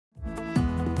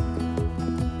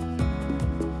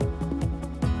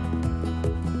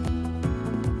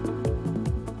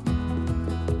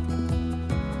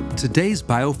Today's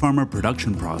biopharma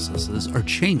production processes are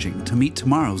changing to meet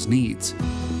tomorrow's needs.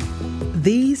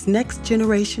 These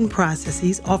next-generation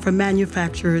processes offer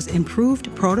manufacturers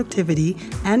improved productivity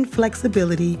and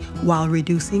flexibility while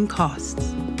reducing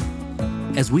costs.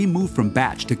 As we move from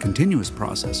batch to continuous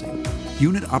processing,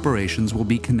 unit operations will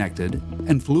be connected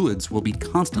and fluids will be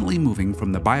constantly moving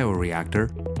from the bioreactor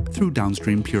through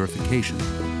downstream purification.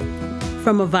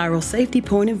 From a viral safety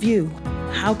point of view,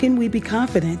 how can we be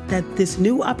confident that this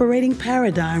new operating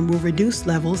paradigm will reduce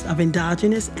levels of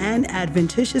endogenous and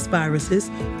adventitious viruses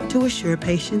to assure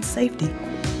patient safety?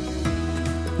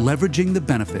 Leveraging the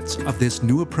benefits of this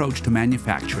new approach to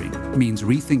manufacturing means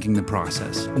rethinking the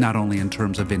process, not only in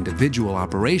terms of individual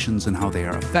operations and how they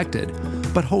are affected,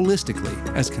 but holistically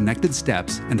as connected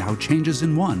steps and how changes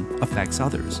in one affects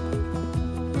others.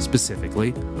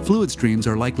 Specifically, fluid streams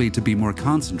are likely to be more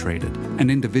concentrated, and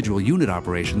individual unit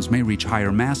operations may reach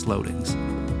higher mass loadings.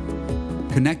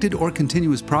 Connected or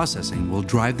continuous processing will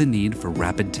drive the need for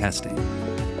rapid testing.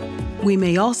 We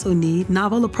may also need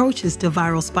novel approaches to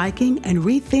viral spiking and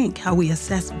rethink how we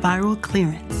assess viral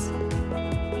clearance.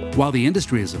 While the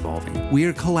industry is evolving, we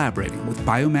are collaborating with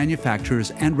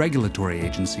biomanufacturers and regulatory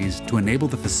agencies to enable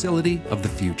the facility of the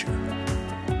future.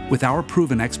 With our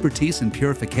proven expertise in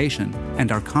purification and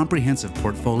our comprehensive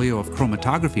portfolio of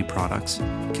chromatography products,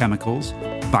 chemicals,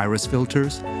 virus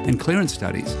filters, and clearance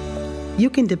studies, you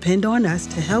can depend on us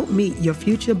to help meet your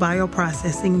future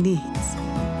bioprocessing needs.